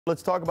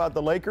Let's talk about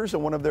the Lakers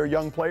and one of their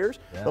young players.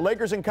 Yeah. The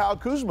Lakers and Kyle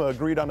Kuzma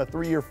agreed on a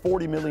 3-year,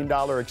 $40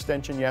 million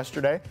extension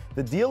yesterday.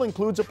 The deal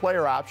includes a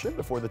player option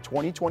before the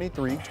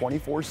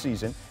 2023-24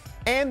 season,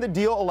 and the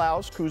deal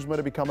allows Kuzma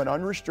to become an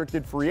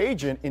unrestricted free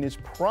agent in his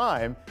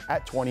prime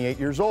at 28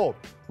 years old.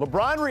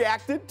 LeBron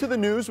reacted to the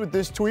news with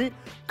this tweet: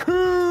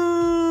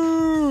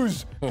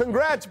 Kuz!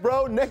 Congrats,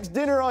 bro. Next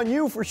dinner on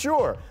you for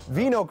sure.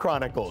 Vino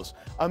Chronicles.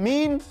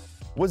 Amin,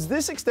 was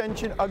this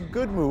extension a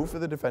good move for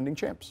the defending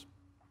champs?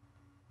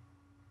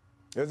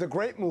 It's a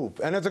great move,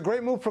 and it's a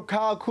great move for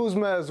Kyle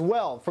Kuzma as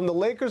well. From the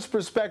Lakers'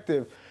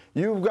 perspective,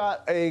 you've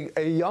got a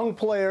young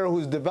player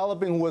who's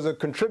developing, who was a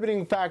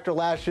contributing factor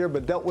last year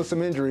but dealt with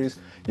some injuries.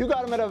 You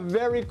got him at a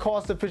very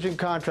cost-efficient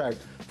contract,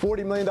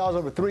 $40 million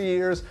over 3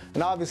 years,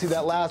 and obviously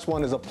that last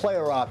one is a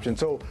player option.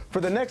 So for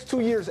the next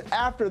 2 years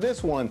after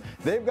this one,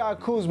 they've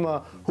got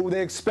Kuzma, who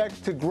they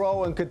expect to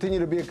grow and continue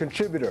to be a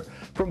contributor.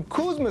 From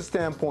Kuzma's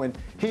standpoint,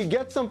 he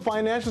gets some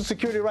financial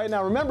security right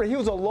now. Remember, he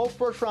was a low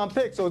first-round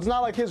pick, so it's not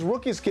like his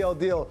rookie scale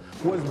deal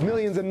was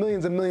millions and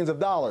millions and millions of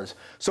dollars.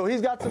 So he's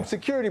got some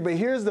security, but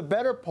here's the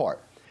better part.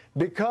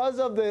 Because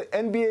of the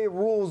NBA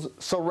rules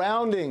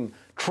surrounding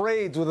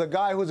trades with a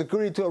guy who's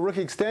agreed to a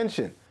rookie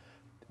extension,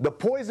 the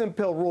poison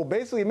pill rule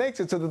basically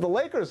makes it so that the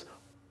Lakers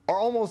are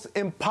almost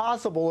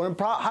impossible or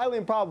highly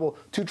improbable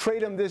to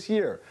trade him this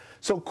year.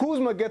 So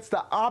Kuzma gets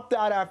to opt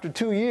out after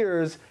 2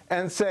 years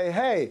and say,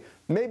 hey,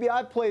 maybe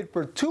I played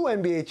for 2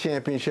 NBA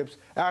championships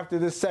after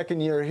this second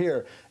year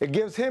here. It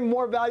gives him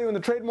more value in the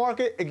trade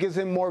market. It gives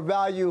him more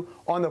value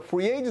on the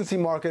free agency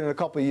market in a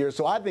couple of years.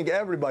 So I think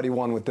everybody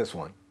won with this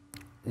one.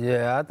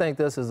 Yeah, I think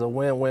this is a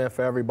win-win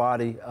for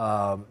everybody.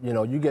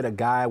 You get a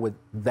guy with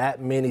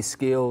that many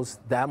skills,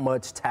 that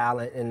much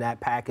talent in that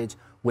package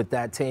with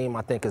that team.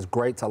 I think it's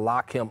great to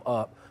lock him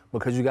up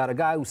because you got a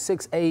guy who's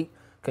 6'8",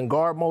 can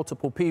guard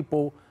multiple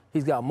people.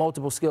 He's got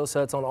multiple skill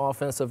sets on the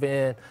offensive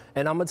end.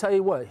 And I'm going to tell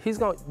you what,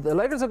 the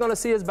Lakers are going to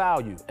see his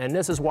value, and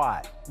this is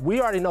why. We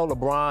already know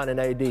LeBron and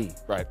AD.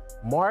 Right.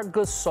 Marc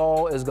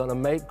Gasol is going to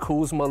make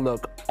Kuzma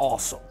look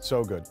awesome.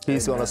 So good.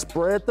 He's going to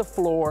spread the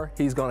floor.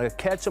 He's going to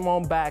catch him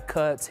on back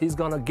cuts. He's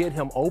going to get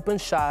him open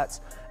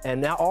shots. And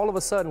now all of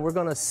a sudden we're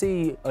going to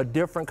see a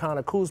different kind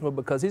of Kuzma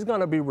because he's going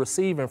to be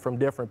receiving from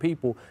different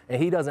people,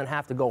 and he doesn't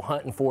have to go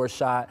hunting for a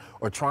shot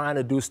or trying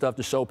to do stuff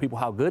to show people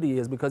how good he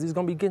is because he's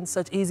going to be getting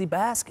such easy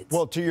baskets.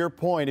 Well, to your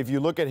point, if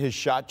you look at his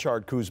shot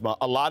chart, Kuzma,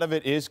 a lot of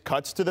it is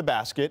cuts to the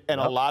basket and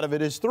a lot of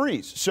it is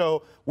threes.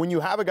 So when you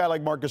have a guy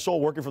like Marc Gasol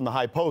working from the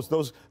high post,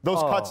 those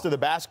cuts to the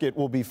basket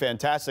will be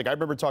fantastic. I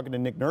remember talking to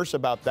Nick Nurse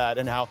about that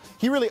and how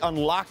he really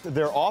unlocked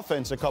their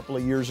offense a couple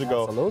of years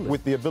ago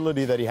with the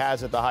ability that he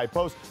has at the high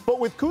post. But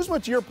with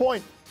Kuzma, to your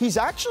point, he's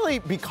actually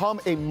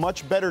become a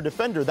much better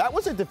defender. That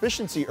was a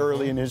deficiency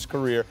early in his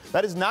career.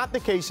 That is not the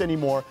case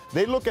anymore.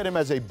 They look at him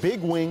as a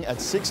big wing at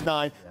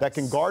 6'9" that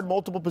can guard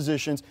multiple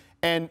positions.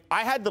 And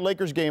I had the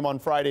Lakers game on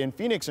Friday in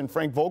Phoenix, and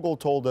Frank Vogel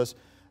told us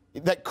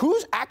that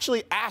Kuz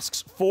actually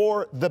asks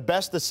for the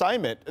best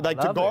assignment, like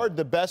to guard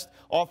the best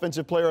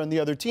offensive player on the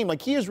other team.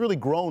 Like, he has really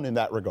grown in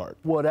that regard.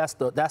 Well, that's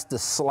the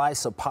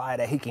slice of pie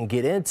that he can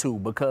get into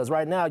because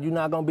right now you're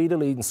not going to be the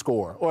leading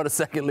scorer or the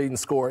second leading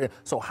scorer.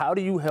 So how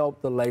do you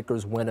help the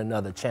Lakers win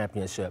another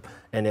championship?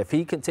 And if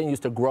he continues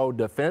to grow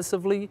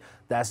defensively,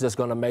 that's just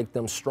going to make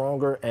them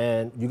stronger.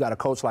 And you got a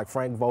coach like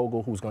Frank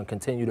Vogel who's going to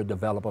continue to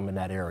develop them in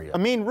that area. I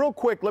mean, real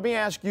quick, let me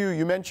ask you,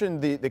 you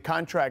mentioned the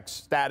contract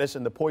status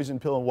and the poison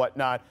pill and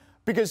whatnot.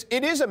 Because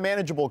it is a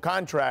manageable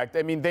contract.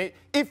 I mean,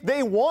 if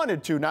they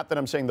wanted to, not that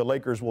I'm saying the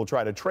Lakers will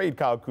try to trade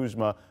Kyle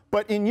Kuzma,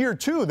 but in year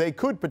 2, they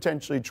could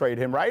potentially trade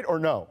him, right? Or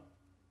no?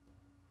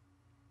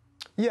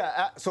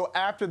 Yeah, so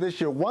after this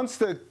year, once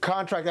the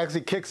contract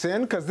actually kicks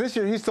in, because this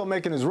year he's still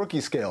making his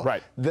rookie scale.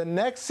 Right. The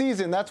next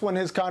season, that's when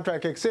his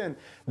contract kicks in.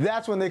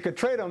 That's when they could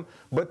trade him.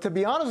 But to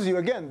be honest with you,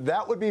 again,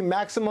 that would be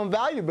maximum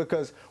value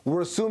because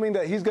we're assuming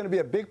that he's going to be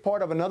a big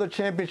part of another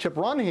championship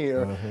run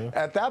here.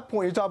 At that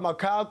point, you're talking about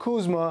Kyle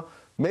Kuzma,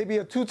 maybe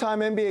a 2-time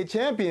NBA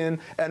champion,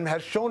 and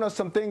has shown us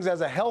some things as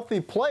a healthy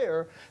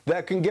player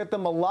that can get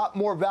them a lot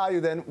more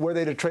value than were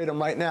they to trade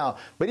him right now.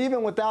 But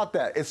even without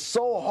that, it's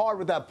so hard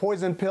with that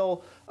poison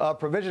pill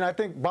provision. I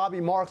think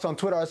Bobby Marks on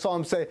Twitter, I saw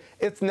him say,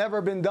 it's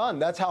never been done.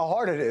 That's how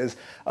hard it is.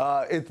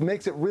 It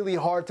makes it really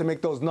hard to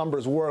make those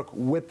numbers work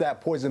with that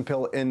poison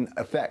pill in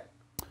effect.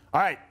 All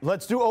right,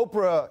 let's do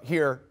Oprah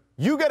here.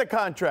 You get a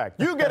contract.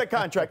 You get a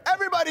contract.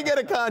 Everybody get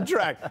a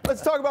contract.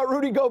 Let's talk about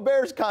Rudy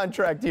Gobert's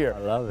contract here. I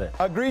love it.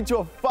 Agreed to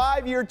a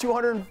 5-year,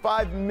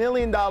 $205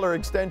 million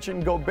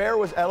extension. Gobert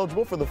was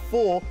eligible for the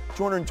full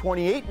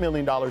 $228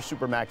 million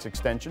supermax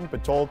extension,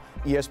 but told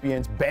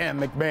ESPN's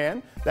Bam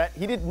McMahon that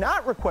he did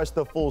not request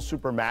the full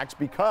supermax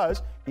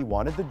because he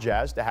wanted the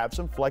Jazz to have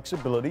some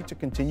flexibility to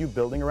continue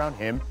building around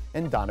him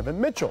and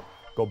Donovan Mitchell.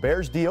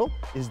 Gobert's deal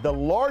is the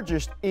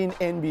largest in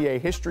NBA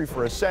history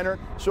for a center.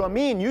 So,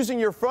 Amin, using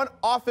your front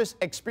office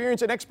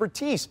experience and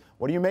expertise,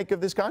 what do you make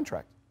of this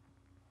contract?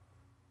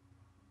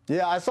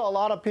 Yeah, I saw a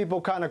lot of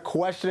people kind of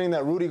questioning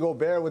that Rudy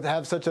Gobert would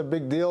have such a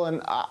big deal,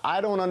 and I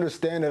don't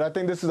understand it. I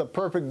think this is a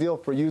perfect deal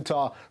for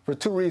Utah for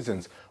two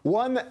reasons.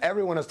 One, that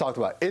everyone has talked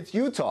about. It's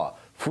Utah.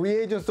 Free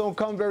agents don't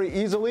come very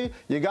easily.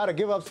 You got to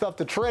give up stuff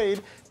to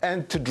trade,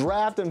 and to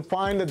draft and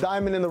find the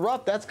diamond in the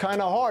rough, that's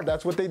kind of hard.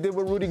 That's what they did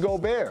with Rudy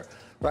Gobert.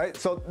 Right?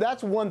 So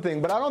that's one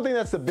thing, but I don't think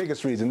that's the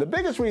biggest reason. The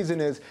biggest reason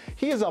is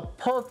he is a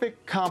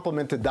perfect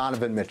complement to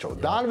Donovan Mitchell.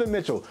 Yeah. Donovan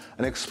Mitchell,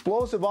 an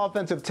explosive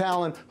offensive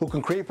talent who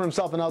can create for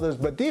himself and others,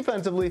 but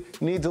defensively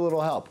needs a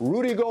little help.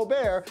 Rudy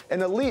Gobert,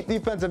 an elite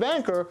defensive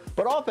anchor,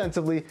 but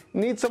offensively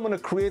needs someone to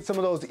create some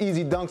of those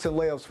easy dunks and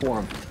layups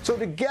for him. So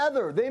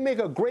together, they make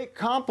a great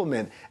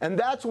complement, and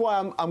that's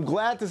why I'm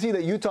glad to see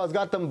that Utah's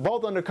got them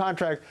both under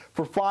contract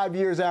for 5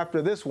 years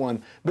after this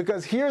one,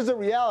 because here's the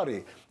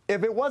reality.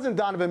 If it wasn't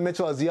Donovan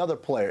Mitchell as the other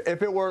player,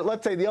 if it were,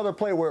 let's say, the other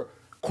player were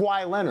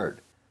Kawhi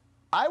Leonard,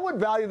 I would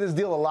value this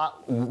deal a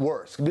lot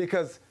worse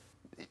because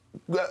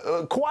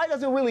Kawhi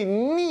doesn't really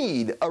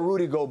need a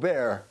Rudy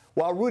Gobert,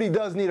 while Rudy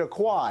does need a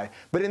Kawhi.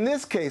 But in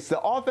this case, the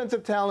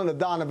offensive talent of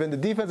Donovan, the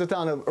defensive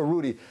talent of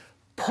Rudy,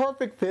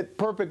 perfect fit,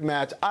 perfect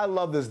match. I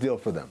love this deal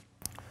for them.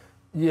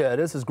 Yeah,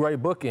 this is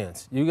great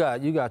bookends. You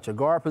got your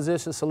guard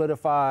position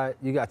solidified.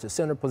 You got your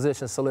center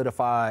position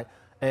solidified.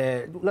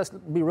 And let's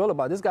be real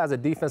about it. This guy's a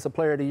Defensive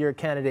Player of the Year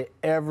candidate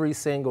every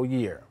single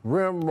year.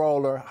 Rim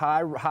roller,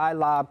 high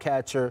lob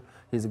catcher.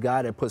 He's a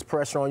guy that puts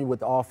pressure on you with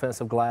the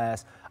offensive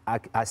glass. I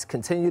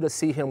continue to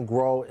see him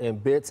grow in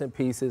bits and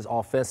pieces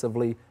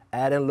offensively,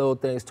 adding little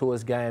things to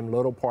his game,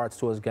 little parts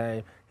to his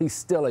game. He's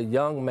still a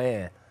young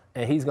man,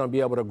 and he's going to be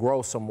able to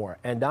grow some more.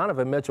 And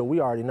Donovan Mitchell, we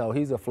already know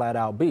he's a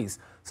flat-out beast.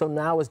 So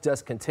now it's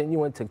just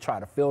continuing to try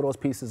to fill those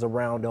pieces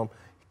around him,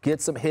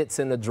 get some hits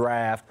in the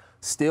draft,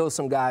 steal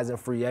some guys in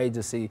free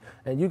agency,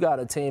 and you got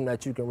a team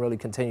that you can really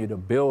continue to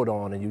build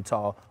on in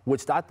Utah,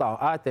 which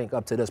I think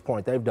up to this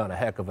point they've done a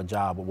heck of a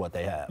job with what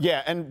they have.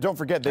 Yeah, and don't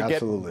forget they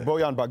get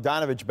Bojan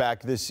Bogdanovic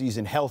back this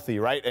season healthy,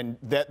 right? And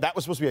that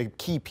was supposed to be a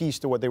key piece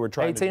to what they were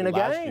trying to do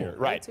last year.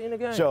 Right. 18 a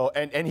game. So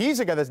and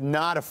he's a guy that's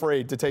not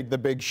afraid to take the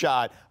big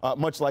shot,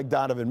 much like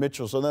Donovan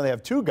Mitchell. So then they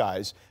have two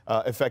guys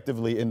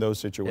effectively in those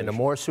situations. And the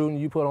more shooting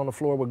you put on the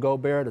floor with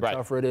Gobert, the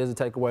tougher it is to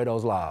take away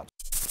those lobs.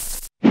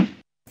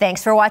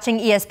 Thanks for watching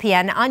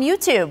ESPN on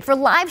YouTube. For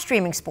live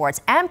streaming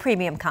sports and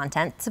premium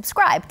content,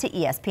 subscribe to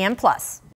ESPN+.